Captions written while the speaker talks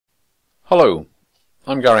Hello,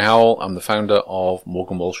 I'm Gary Howell. I'm the founder of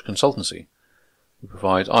Morgan Walsh Consultancy. We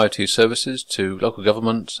provide IoT services to local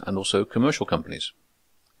government and also commercial companies.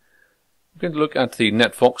 We're going to look at the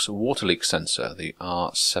Netvox Water Leak sensor, the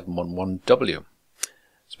R311W,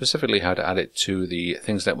 specifically how to add it to the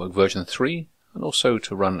Things Network version 3 and also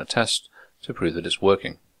to run a test to prove that it's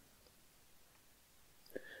working.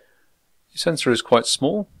 The sensor is quite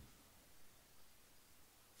small,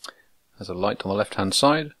 has a light on the left hand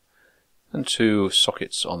side and two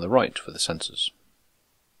sockets on the right for the sensors.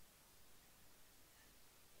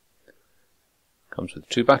 Comes with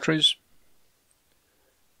two batteries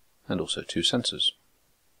and also two sensors.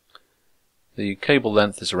 The cable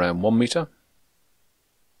length is around 1 meter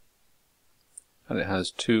and it has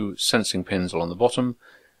two sensing pins along the bottom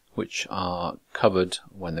which are covered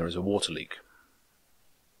when there is a water leak.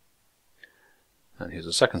 And here's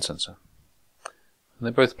a second sensor. And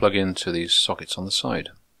they both plug into these sockets on the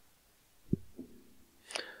side.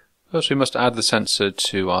 First we must add the sensor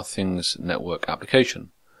to our Things Network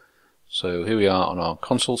application. So here we are on our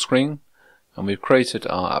console screen and we've created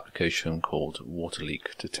our application called Water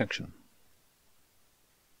Leak Detection.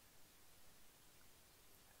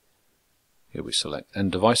 Here we select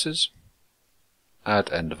End Devices, Add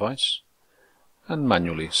End Device, and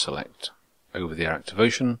manually select Over-the-Air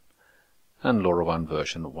Activation and LoraWAN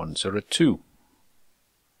version 102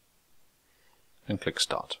 and click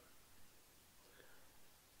Start.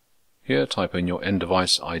 Here type in your end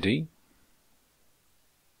device ID,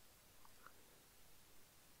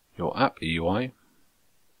 your app EUI,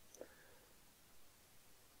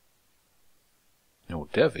 your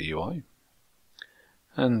dev EUI,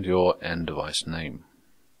 and your end device name,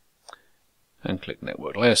 and click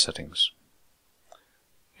Network Layer Settings.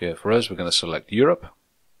 Here for us we're going to select Europe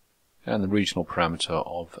and the regional parameter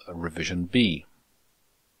of revision B.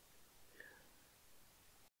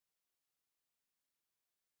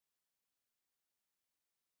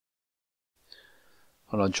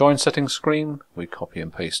 On our Join Settings screen, we copy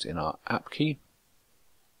and paste in our app key,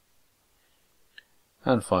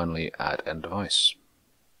 and finally add End Device.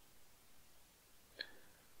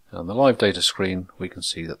 And on the Live Data screen, we can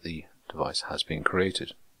see that the device has been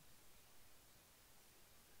created.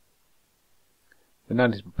 We now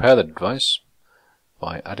need to prepare the device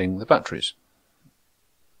by adding the batteries.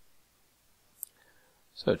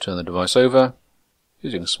 So turn the device over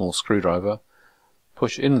using a small screwdriver.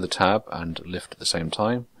 Push in the tab and lift at the same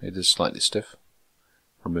time. It is slightly stiff.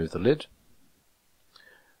 Remove the lid.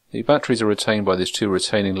 The batteries are retained by these two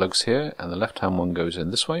retaining lugs here, and the left hand one goes in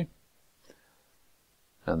this way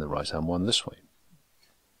and the right hand one this way.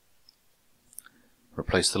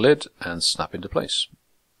 Replace the lid and snap into place.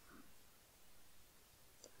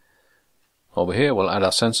 Over here we'll add our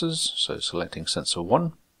sensors, so selecting sensor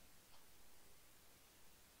 1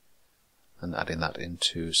 and adding that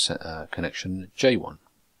into connection J1.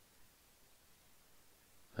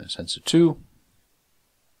 And sensor 2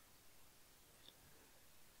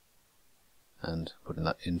 and putting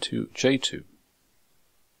that into J2.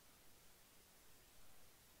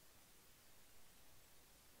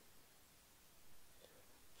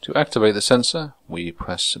 To activate the sensor we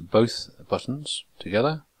press both buttons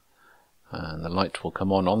together and the light will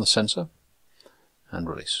come on the sensor and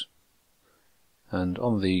release. And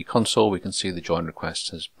on the console we can see the join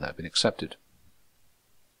request has now been accepted.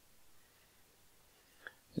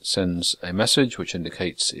 It sends a message which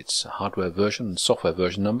indicates its hardware version and software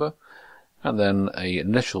version number, and then an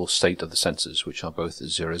initial state of the sensors which are both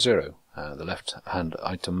 00. The left hand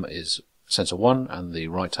item is sensor 1 and the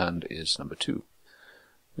right hand is number 2.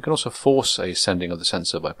 We can also force a sending of the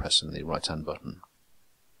sensor by pressing the right hand button.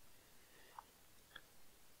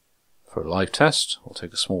 For a live test we'll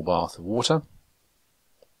take a small bath of water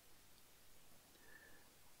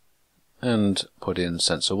and put in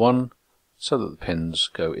sensor 1 so that the pins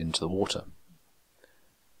go into the water.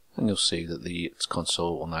 And you'll see that the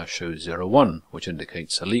console will now show 01, which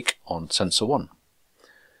indicates a leak on sensor 1.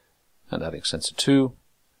 And adding sensor 2,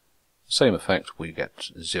 same effect, we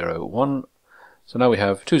get 01. So now we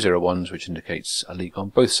have two 01s, which indicates a leak on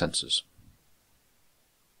both sensors.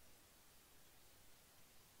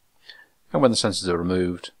 And when the sensors are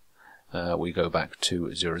removed, we go back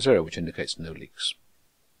to 00, which indicates no leaks.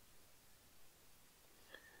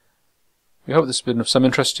 We hope this has been of some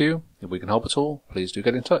interest to you. If we can help at all, please do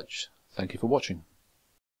get in touch. Thank you for watching.